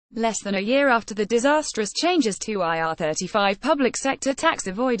Less than a year after the disastrous changes to ir35 public sector tax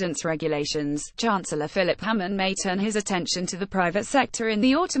avoidance regulations, Chancellor Philip Hammond may turn his attention to the private sector in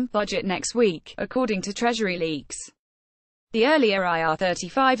the autumn budget next week, according to Treasury leaks. The earlier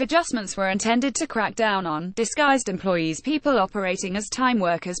ir35 adjustments were intended to crack down on disguised employees, people operating as time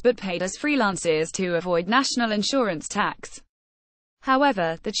workers but paid as freelancers to avoid national insurance tax.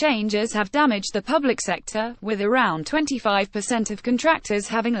 However, the changes have damaged the public sector, with around 25% of contractors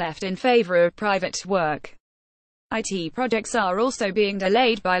having left in favour of private work. IT projects are also being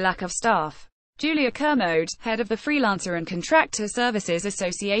delayed by lack of staff. Julia Kermode, head of the Freelancer and Contractor Services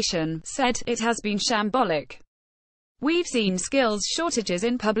Association, said, "It has been shambolic. We've seen skills shortages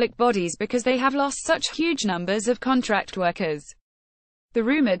in public bodies because they have lost such huge numbers of contract workers." The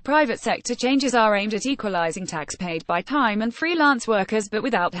rumoured private sector changes are aimed at equalising tax paid by time and freelance workers but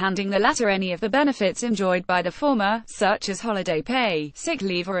without handing the latter any of the benefits enjoyed by the former, such as holiday pay, sick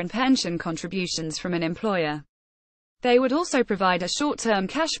leave and pension contributions from an employer. They would also provide a short-term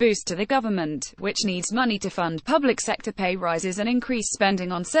cash boost to the government, which needs money to fund public sector pay rises and increase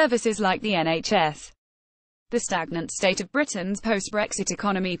spending on services like the NHS. The stagnant state of Britain's post-Brexit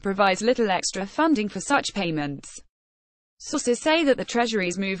economy provides little extra funding for such payments. Sources say that the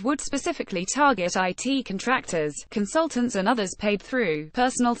Treasury's move would specifically target IT contractors, consultants and others paid through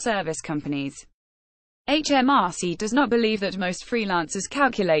personal service companies. HMRC does not believe that most freelancers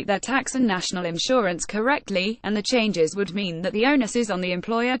calculate their tax and national insurance correctly, and the changes would mean that the onus is on the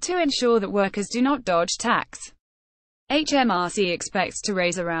employer to ensure that workers do not dodge tax. HMRC expects to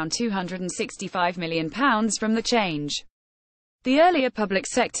raise around £265 million from the change. The earlier public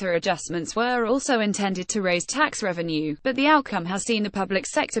sector adjustments were also intended to raise tax revenue, but the outcome has seen the public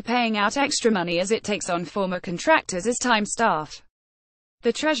sector paying out extra money as it takes on former contractors as time staff.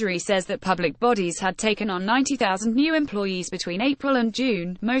 The Treasury says that public bodies had taken on 90,000 new employees between April and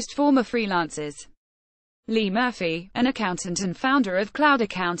June, most former freelancers. Lee Murphy, an accountant and founder of cloud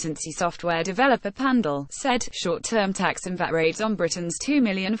accountancy software developer Pandal, said, "Short-term tax and VAT raids on Britain's 2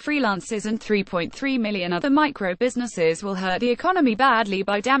 million freelancers and 3.3 million other micro-businesses will hurt the economy badly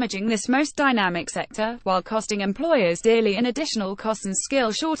by damaging this most dynamic sector, while costing employers dearly in additional costs and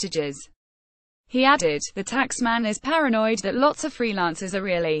skill shortages." He added, "The taxman is paranoid that lots of freelancers are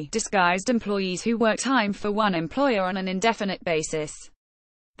really disguised employees who work time for one employer on an indefinite basis.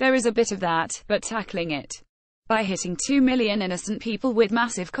 There is a bit of that, but tackling it by hitting 2 million innocent people with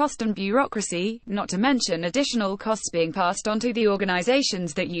massive cost and bureaucracy, not to mention additional costs being passed on to the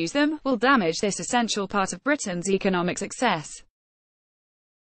organisations that use them, will damage this essential part of Britain's economic success."